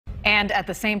And at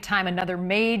the same time, another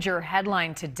major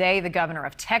headline today, the governor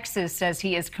of Texas says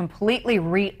he is completely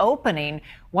reopening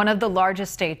one of the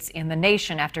largest states in the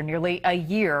nation after nearly a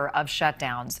year of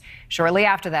shutdowns. Shortly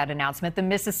after that announcement, the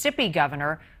Mississippi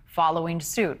governor following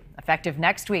suit. Effective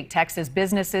next week, Texas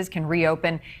businesses can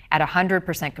reopen at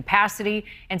 100% capacity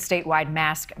and statewide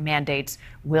mask mandates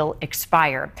will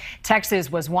expire.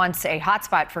 Texas was once a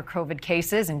hotspot for COVID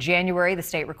cases. In January, the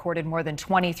state recorded more than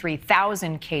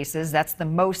 23,000 cases. That's the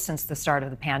most since the start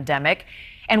of the pandemic.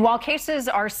 And while cases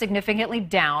are significantly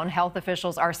down, health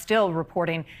officials are still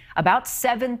reporting about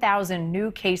 7,000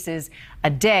 new cases a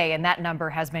day, and that number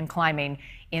has been climbing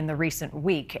in the recent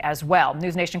week as well.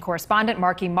 NewsNation correspondent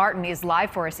Marky Martin is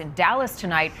live for us in Dallas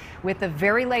tonight with the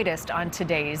very latest on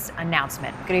today's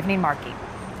announcement. Good evening, Marky.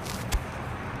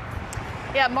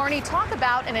 Yeah, Marnie, talk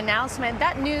about an announcement.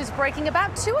 That news breaking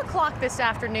about 2 o'clock this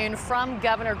afternoon from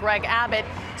Governor Greg Abbott.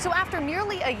 So after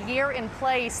nearly a year in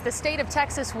place, the state of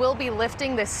Texas will be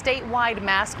lifting the statewide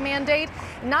mask mandate.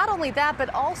 Not only that,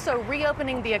 but also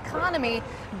reopening the economy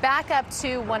back up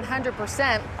to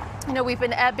 100%. You know, we've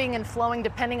been ebbing and flowing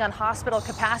depending on hospital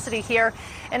capacity here.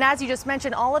 And as you just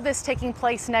mentioned, all of this taking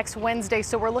place next Wednesday.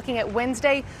 So we're looking at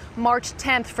Wednesday, March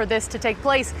 10th for this to take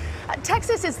place.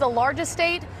 Texas is the largest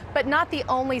state, but not the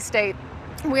only state.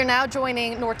 We're now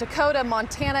joining North Dakota,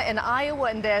 Montana, and Iowa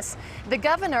in this. The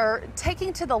governor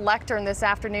taking to the lectern this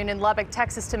afternoon in Lubbock,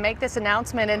 Texas to make this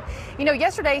announcement. And, you know,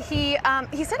 yesterday he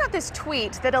sent out this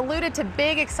tweet that alluded to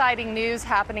big, exciting news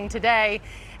happening today.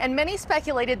 And many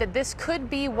speculated that this could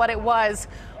be what it was.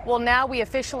 Well, now we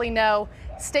officially know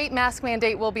state mask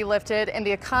mandate will be lifted and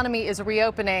the economy is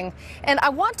reopening. And I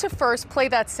want to first play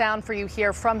that sound for you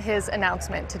here from his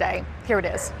announcement today. Here it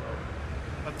is.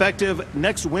 Effective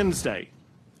next Wednesday,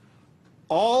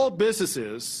 all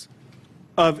businesses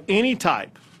of any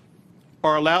type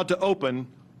are allowed to open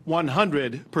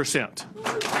 100%.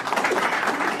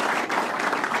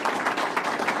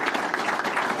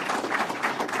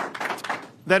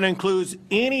 That includes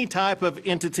any type of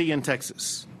entity in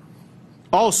Texas.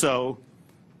 Also,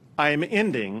 I am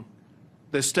ending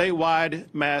the statewide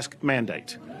mask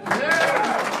mandate.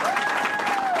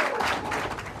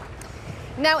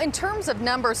 Now, in terms of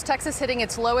numbers, Texas hitting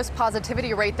its lowest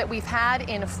positivity rate that we've had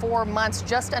in 4 months,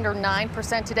 just under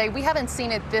 9% today. We haven't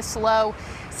seen it this low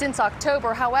since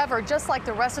October. However, just like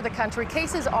the rest of the country,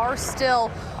 cases are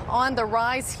still on the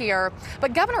rise here.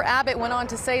 But Governor Abbott went on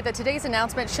to say that today's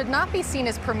announcement should not be seen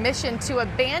as permission to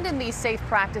abandon these safe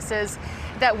practices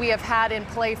that we have had in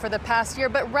play for the past year,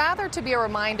 but rather to be a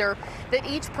reminder that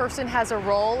each person has a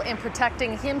role in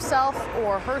protecting himself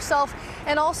or herself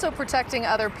and also protecting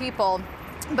other people.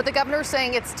 But the governor is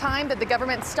saying it's time that the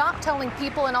government stop telling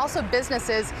people and also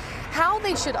businesses how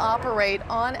they should operate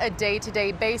on a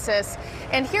day-to-day basis.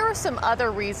 And here are some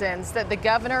other reasons that the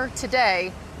governor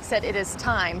today said it is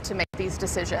time to make these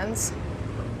decisions.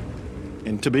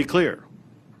 And to be clear,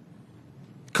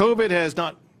 COVID has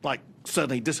not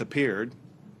suddenly disappeared.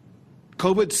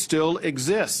 COVID still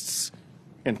exists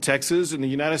in Texas, in the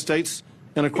United States,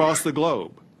 and across the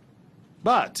globe.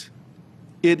 But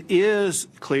it is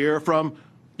clear from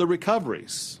the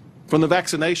recoveries, from the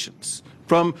vaccinations,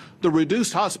 from the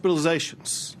reduced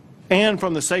hospitalizations, and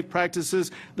from the safe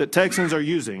practices that Texans are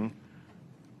using,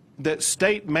 that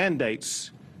state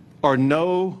mandates are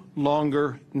no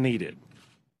longer needed.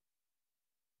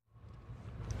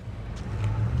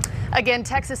 Again,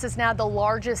 Texas is now the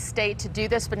largest state to do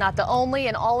this, but not the only,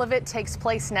 and all of it takes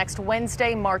place next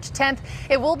Wednesday, March 10th.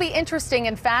 It will be interesting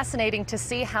and fascinating to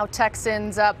see how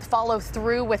Texans follow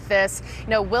through with this. You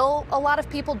know, will a lot of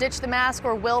people ditch the mask,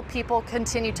 or will people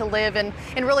continue to live in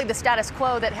really the status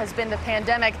quo that has been the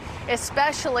pandemic,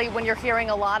 especially when you're hearing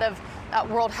a lot of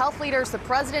world health leaders, the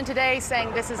president today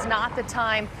saying this is not the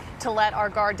time to let our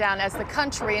guard down as the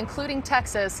country, including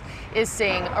Texas, is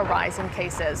seeing a rise in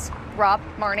cases. Rob,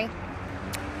 Marnie.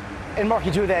 And Mark,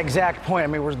 you do that exact point. I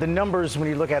mean, the numbers, when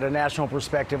you look at a national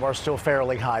perspective, are still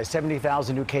fairly high.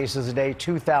 70,000 new cases a day,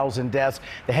 2,000 deaths.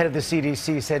 The head of the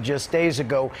CDC said just days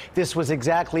ago this was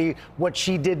exactly what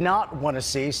she did not want to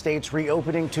see, states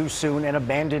reopening too soon and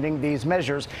abandoning these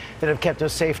measures that have kept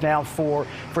us safe now for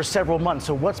several months.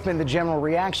 So what's been the general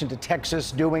reaction to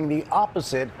Texas doing the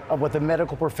opposite of what the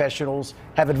medical professionals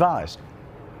have advised?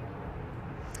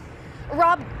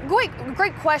 Rob,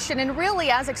 great question. And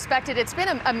really, as expected, it's been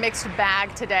a mixed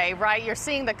bag today, right? You're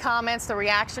seeing the comments, the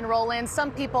reaction roll in.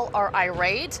 Some people are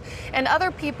irate, and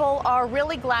other people are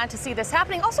really glad to see this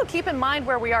happening. Also, keep in mind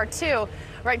where we are, too.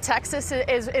 Right, Texas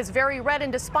is very red,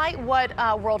 and despite what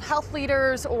world health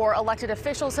leaders or elected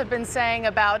officials have been saying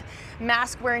about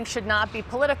mask wearing should not be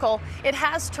political, it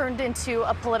has turned into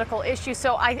a political issue.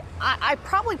 So I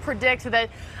probably predict that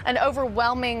an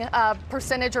overwhelming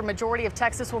percentage or majority of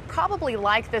Texas will probably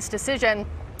like this decision.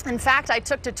 In fact, I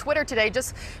took to Twitter today,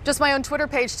 just my own Twitter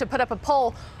page, to put up a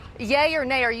poll. Yay or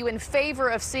nay, are you in favor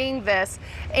of seeing this?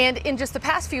 And in just the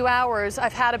past few hours,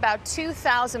 I've had about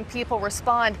 2,000 people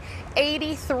respond.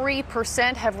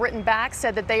 83% have written back,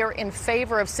 said that they are in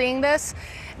favor of seeing this.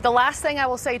 The last thing I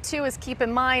will say, too, is keep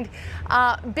in mind,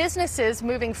 businesses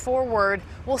moving forward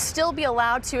will still be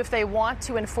allowed to, if they want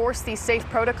to, enforce these safe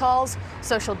protocols,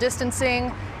 social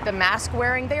distancing, the mask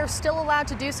wearing. They are still allowed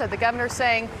to do so. The governor's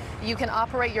saying you can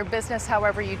operate your business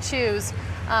however you choose.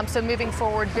 So moving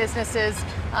forward, businesses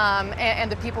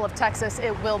and the people of Texas,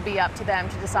 it will be up to them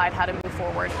to decide how to move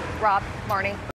forward. Rob, Marnie.